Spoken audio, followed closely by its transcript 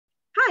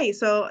Hi,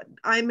 so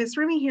I'm Ms.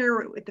 Rumi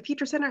here with the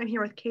Future Center. I'm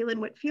here with Kaylin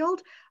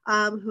Whitfield,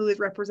 who is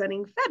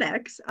representing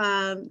FedEx to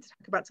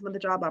talk about some of the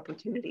job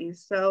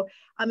opportunities. So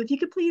if you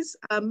could please,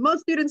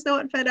 most students know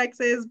what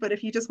FedEx is, but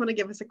if you just want to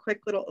give us a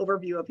quick little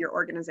overview of your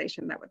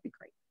organization, that would be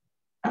great.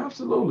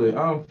 Absolutely.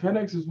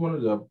 FedEx is one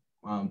of the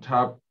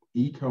top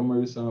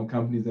e-commerce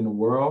companies in the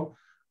world,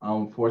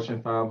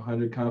 Fortune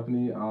 500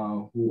 company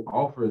who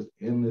offers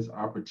endless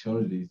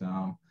opportunities.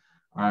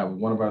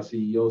 One of our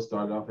CEOs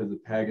started off as a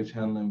package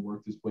handler and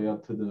worked his way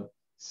up to the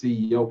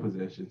CEO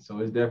position. So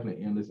it's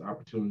definitely endless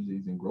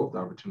opportunities and growth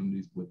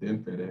opportunities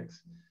within FedEx.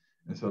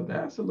 And so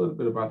that's a little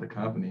bit about the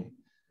company.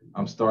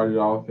 Started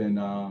off in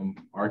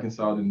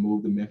Arkansas, then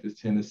moved to Memphis,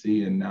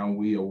 Tennessee, and now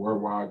we are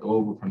worldwide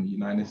global from the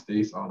United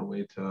States all the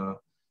way to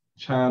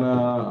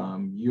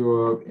China,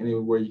 Europe,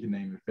 anywhere you can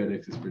name it.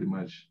 FedEx is pretty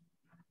much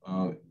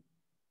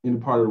any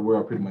part of the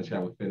world pretty much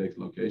have a FedEx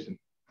location.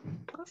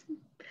 Awesome.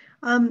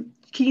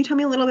 Can you tell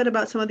me a little bit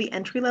about some of the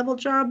entry-level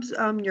jobs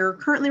you're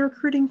currently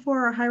recruiting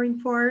for or hiring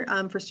for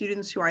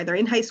students who are either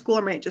in high school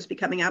or might just be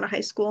coming out of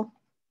high school?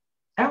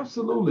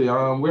 Absolutely.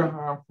 We're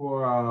hiring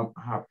for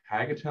our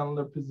package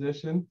handler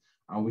position.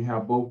 We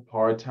have both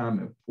part-time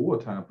and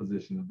full-time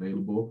positions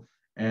available.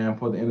 And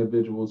for the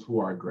individuals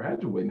who are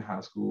graduating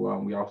high school,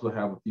 we also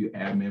have a few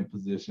admin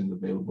positions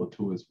available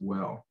too as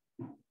well.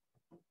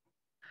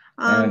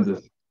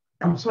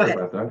 I'm sorry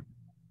about that.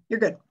 You're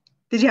good.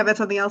 Did you have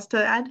something else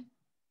to add?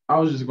 I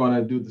was just going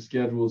to do the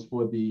schedules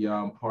for the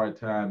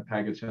part-time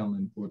package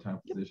handling full-time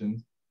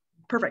positions.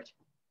 Perfect.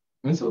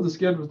 And so the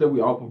schedules that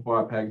we offer for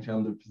our package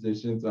handler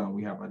positions,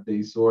 we have our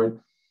day sort,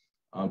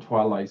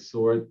 twilight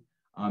sort,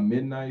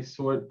 midnight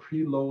sort,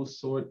 preload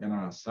sort, and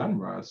our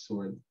sunrise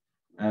sort.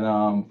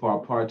 And for our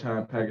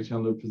part-time package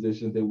handler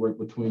positions, they work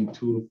between 2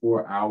 to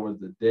 4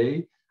 hours a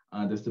day.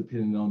 That's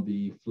depending on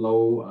the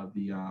flow of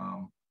the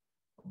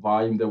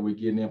volume that we're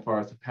getting in as far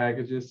as the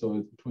packages. So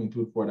it's between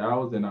 2 to 4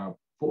 hours. And our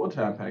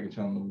full-time package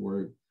handler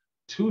work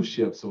 2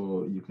 shifts.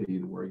 So you could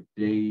either work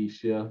day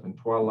shift and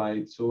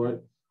twilight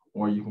sort,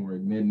 or you can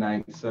work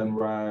midnight,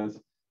 sunrise.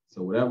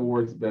 So whatever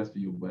works best for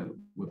you. But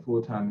with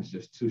full-time, it's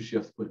just 2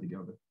 shifts put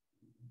together.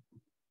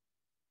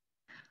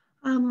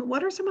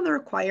 What are some of the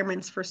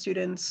requirements for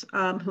students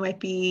who might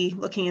be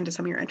looking into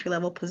some of your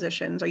entry-level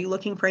positions? Are you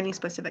looking for any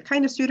specific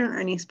kind of student or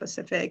any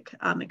specific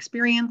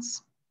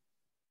experience?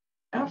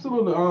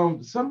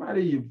 Absolutely.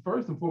 Somebody,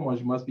 first and foremost,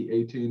 you must be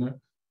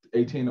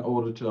 18 or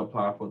older to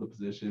apply for the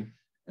position,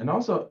 and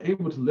also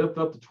able to lift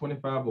up to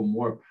 25 or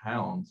more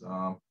pounds.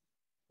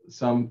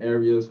 Some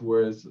areas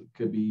where it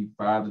could be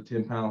 5 to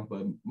 10 pounds,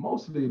 but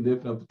mostly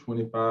lifting up to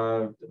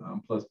 25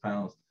 plus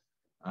pounds.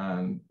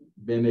 And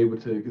being able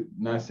to,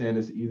 not saying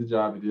it's an easy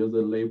job, it is a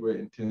labor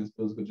intense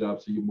physical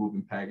job. So you're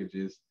moving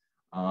packages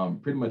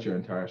pretty much your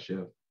entire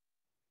shift.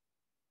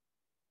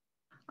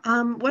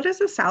 What is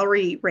the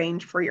salary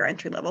range for your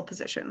entry-level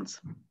positions?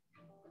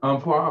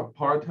 For our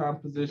part-time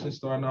positions,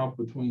 starting off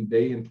between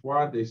day and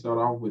twilight, they start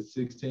off with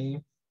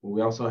 16, but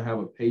we also have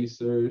a pay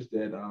surge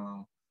that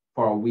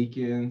for our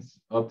weekends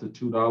up to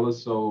 $2.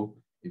 So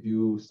if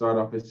you start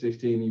off at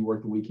 16, you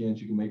work the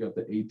weekends, you can make up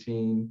to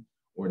 18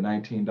 or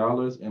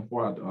 $19. And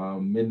for our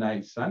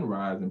midnight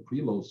sunrise and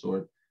preload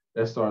sort,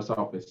 that starts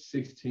off at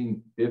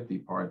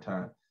 $16.50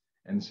 part-time.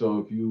 And so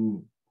if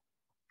you,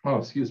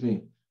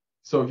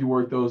 so if you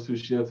work those 2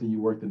 shifts and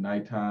you work the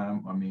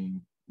nighttime,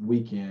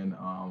 weekend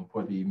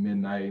for the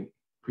midnight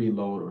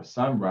preload or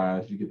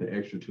sunrise, you get the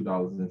extra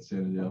 $2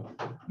 incentive.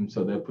 And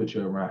so that puts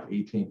you around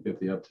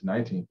 $18.50 up to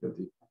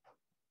 $19.50.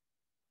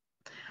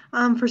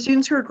 For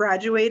students who are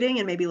graduating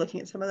and maybe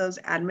looking at some of those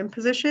admin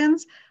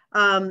positions,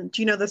 do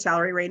you know the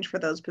salary range for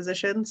those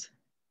positions?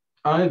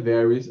 It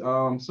varies.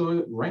 So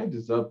it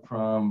ranges up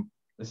from,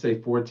 let's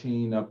say,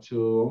 14 up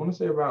to, I want to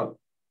say about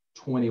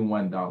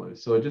 $21.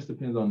 So it just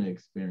depends on the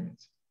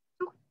experience.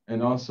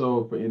 And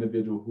also for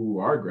individuals who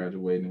are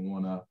graduating and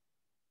want an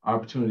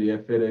opportunity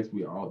at FedEx,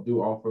 we all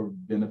do offer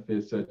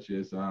benefits such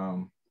as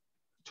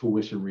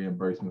tuition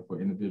reimbursement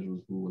for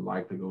individuals who would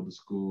like to go to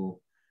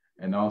school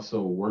and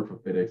also work for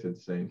FedEx at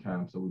the same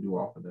time. So we do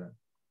offer that.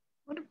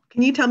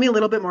 Can you tell me a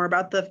little bit more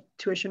about the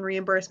tuition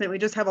reimbursement? We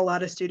just have a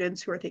lot of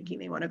students who are thinking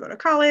they want to go to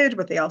college,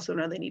 but they also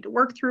know they need to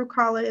work through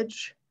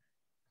college.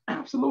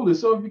 Absolutely.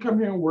 So if you come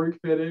here and work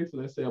FedEx,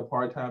 let's say a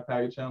part-time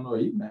package handler or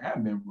even an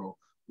admin role,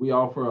 we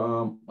offer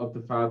up to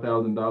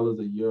 $5,000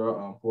 a year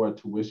for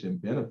tuition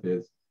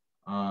benefits.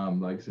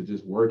 Like I said,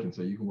 just working.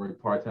 So you can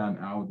work part-time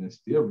hours and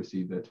still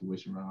receive that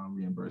tuition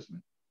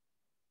reimbursement.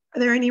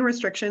 Are there any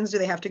restrictions? Do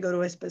they have to go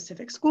to a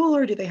specific school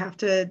or do they have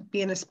to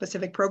be in a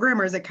specific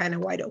program, or is it kind of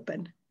wide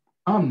open?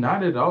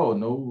 Not at all.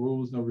 No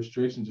rules, no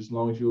restrictions. Just as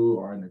long as you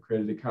are an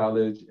accredited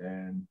college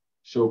and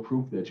show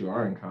proof that you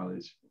are in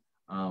college,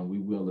 we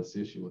will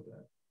assist you with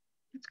that.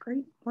 That's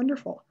great.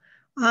 Wonderful.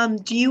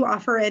 Do you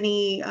offer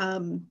any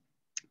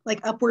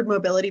like upward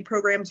mobility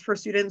programs for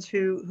students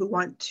who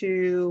want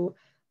to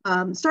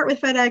start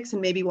with FedEx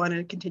and maybe want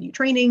to continue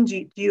training?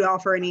 Do you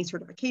offer any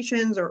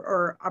certifications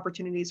or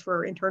opportunities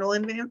for internal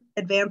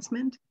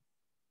advancement?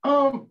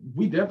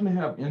 We definitely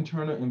have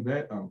internal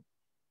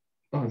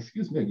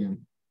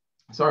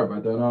Sorry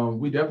about that.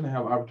 We definitely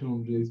have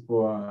opportunities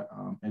for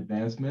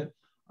advancement.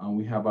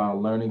 We have our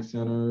learning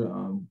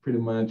center. Pretty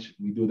much,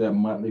 we do that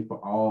monthly for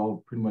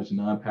all pretty much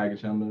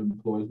non-package handler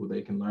employees, where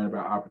they can learn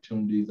about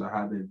opportunities or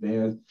how to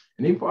advance.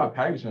 And even for our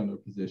package handler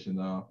position,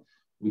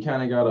 we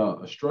kind of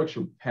got a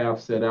structured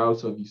path set out.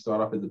 So if you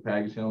start off as a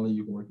package handler,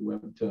 you can work your way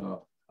up to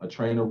a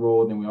trainer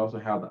role. Then we also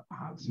have the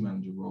ops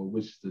manager role,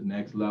 which is the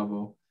next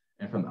level.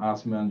 And from the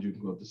ops manager, you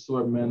can go up to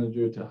sort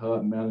manager to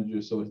hub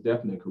manager. So it's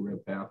definitely a career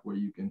path where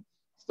you can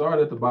start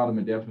at the bottom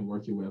and definitely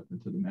work your way up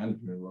into the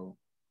management role.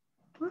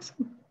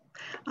 Awesome.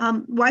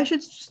 Why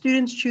should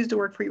students choose to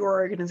work for your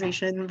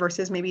organization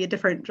versus maybe a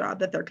different job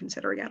that they're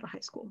considering out of high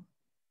school?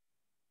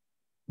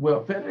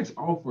 Well, FedEx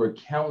offer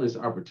countless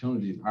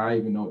opportunities. I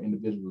even know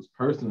individuals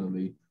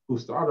personally who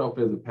started off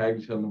as a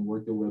package handler and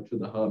worked their way up to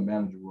the hub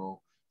manager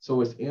role.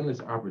 So it's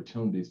endless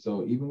opportunities.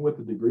 So even with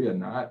a degree or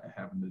not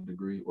having a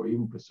degree, or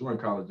even pursuing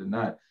college or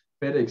not,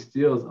 FedEx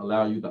still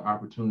allow you the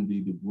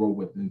opportunity to grow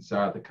with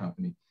inside the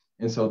company.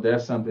 And so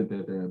that's something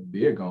that they're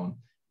big on.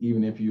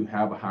 Even if you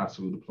have a high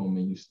school diploma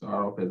and you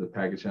start off as a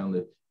package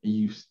handler and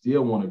you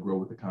still want to grow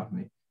with the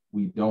company,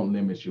 we don't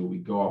limit you. We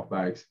go off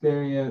by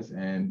experience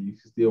and you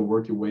can still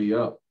work your way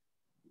up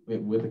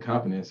with the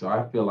company. So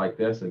I feel like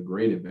that's a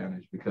great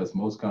advantage because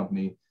most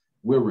companies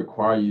will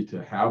require you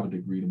to have a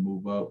degree to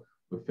move up.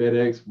 With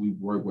FedEx, we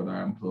work with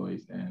our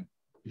employees and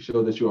you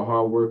show that you're a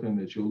hard worker and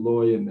that you're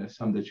loyal and that's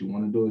something that you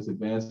want to do as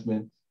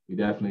advancement. We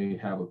definitely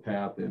have a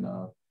path and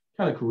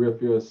kind of career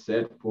field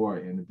set for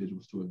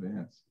individuals to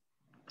advance.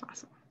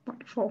 Awesome.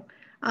 Wonderful.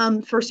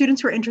 For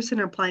students who are interested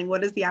in applying,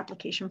 what is the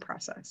application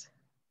process?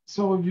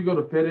 So if you go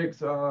to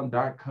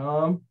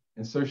FedEx.com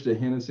and search the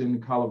Henderson,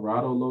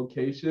 Colorado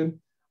location,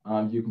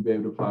 you can be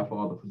able to apply for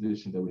all the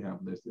positions that we have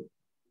listed.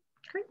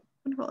 Great.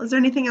 Wonderful. Is there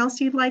anything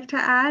else you'd like to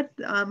add?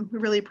 We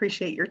really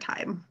appreciate your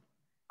time.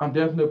 I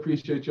definitely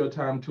appreciate your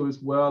time too as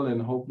well. And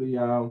hopefully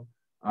I'll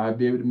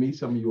be able to meet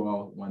some of you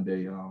all one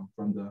day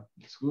from the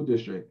school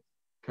district.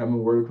 Come and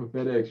work for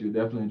FedEx. You'll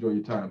definitely enjoy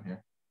your time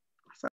here.